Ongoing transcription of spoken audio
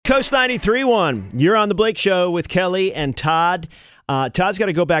Coast 93.1. You're on the Blake Show with Kelly and Todd. Todd's got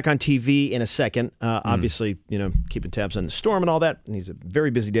to go back on TV in a second. Obviously, keeping tabs on the storm and all that. He's a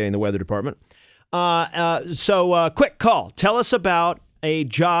very busy day in the weather department. So quick call. Tell us about a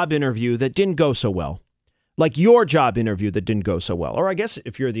job interview that didn't go so well. Like your job interview that didn't go so well. Or I guess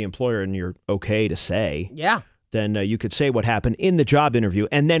if you're the employer and you're okay to say, then you could say what happened in the job interview,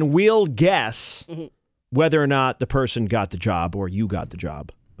 and then we'll guess whether or not the person got the job or you got the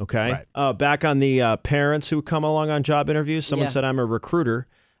job. Okay? Right. Back on the parents who come along on job interviews, someone said I'm a recruiter,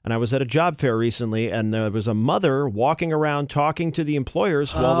 and I was at a job fair recently, and there was a mother walking around talking to the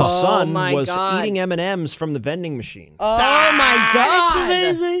employers while the son was eating M&Ms from the vending machine. Oh, my God. It's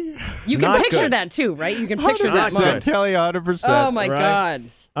amazing. You can picture that, too, right? You can picture that moment. Kelly, 100%. Oh, my God.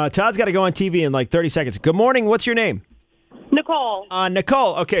 Todd's got to go on TV in like 30 seconds. Good morning. What's your name? Nicole.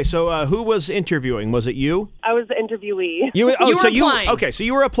 Nicole. Okay, so who was interviewing? Was it you? I was the interviewee. You were applying. Okay, so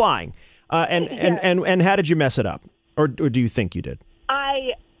you were applying. And how did you mess it up? Or do you think you did?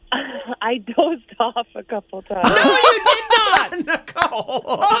 I dozed off a couple times. No, you did not. Nicole.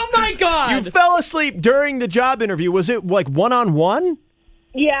 Oh, my God. You fell asleep during the job interview. Was it like one-on-one?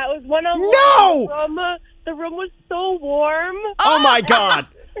 Yeah, it was one-on-one. No! The room was so warm. Oh, my God.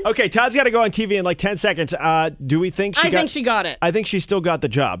 Okay, Todd's got to go on TV in like 10 seconds. Do we think she got it? I think she got it. I think she still got the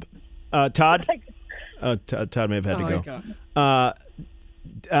job. Todd? Todd may have had to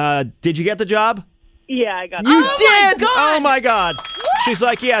go. Did you get the job? Yeah, I got it. You did? My God. Oh, my God. She's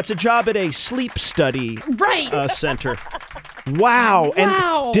like, yeah, it's a job at a sleep study center. Wow.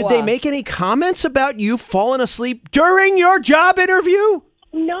 And did they make any comments about you falling asleep during your job interview?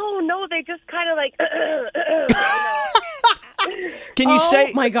 No, they just kind of like... Can you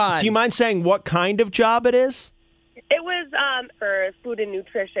say... Oh, my God. Do you mind saying what kind of job it is? It was for food and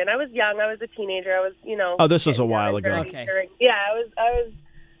nutrition. I was young. I was a teenager. I was, Oh, this was a while ago. Okay. Yeah, I was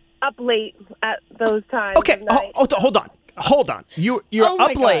up late at those times. Okay, hold on. You're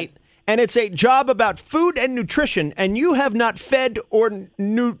up late, and it's a job about food and nutrition, and you have not fed or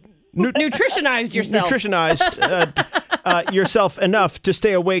nutritionized yourself. Yourself enough to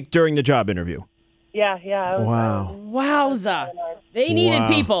stay awake during the job interview. Yeah. Wow. Wowza. They needed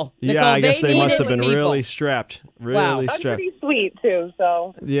people. Nicole, I guess they must have been people. really strapped. I'm pretty sweet, too,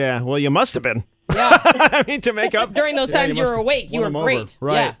 so. Yeah, well, you must have been. Yeah. I mean, to make up. During those times you were awake. You were great.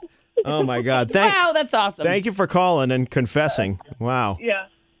 Right. Yeah. Oh, my God. Wow, that's awesome. Thank you for calling and confessing. Wow. Yeah.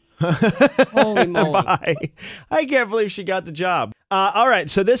 Holy moly. Bye. I can't believe she got the job. All right.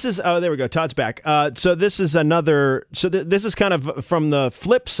 So this is, there we go. Todd's back. So this is this is kind of from the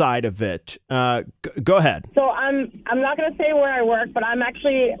flip side of it. Go ahead. So I'm not going to say where I work, but I'm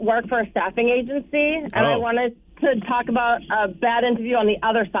actually work for a staffing agency, and I wanted to talk about a bad interview on the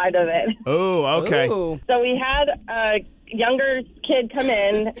other side of it. Oh, okay. Ooh. So we had a younger kid come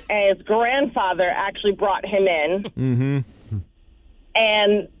in, and his grandfather actually brought him in. Mm-hmm.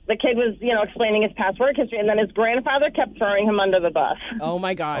 And the kid was, explaining his past work history, and then his grandfather kept throwing him under the bus. Oh,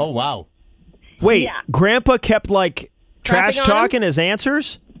 my God. Oh, wow. Wait, Yeah. Grandpa kept, trash on talking his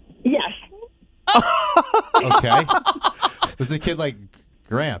answers? Yes. Okay. Was the kid like,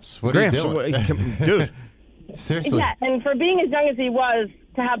 Gramps, what are you doing? Dude. Seriously. Yeah, and for being as young as he was,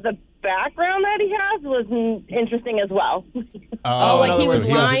 to have the background that he has was interesting as well. He was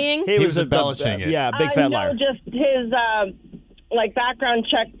lying? He was embellishing it. Yeah, big fat liar. No, just his background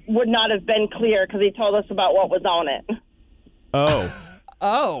check would not have been clear because he told us about what was on it. Oh.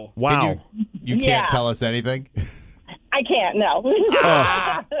 Oh. Wow. You can't tell us anything? I can't, no.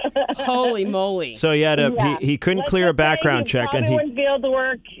 Holy moly. So he had he couldn't clear a background check, and he wouldn't be able to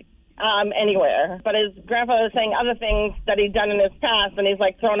work anywhere. But his grandfather was saying other things that he'd done in his past, and he's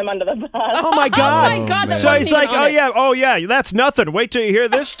throwing him under the bus. Oh my God! Oh my God! That So he's like, wasn't even oh yeah, that's nothing. Wait till you hear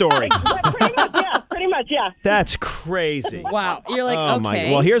this story. Pretty much, yeah. That's crazy. Wow. You're like, Oh okay.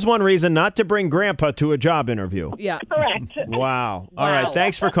 my! Well, here's one reason not to bring Grandpa to a job interview. Yeah. Correct. Wow. All right.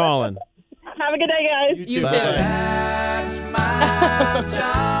 Thanks for calling. Have a good day, guys. You too.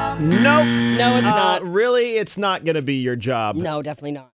 Nope. No, it's not. Really, it's not going to be your job. No, definitely not.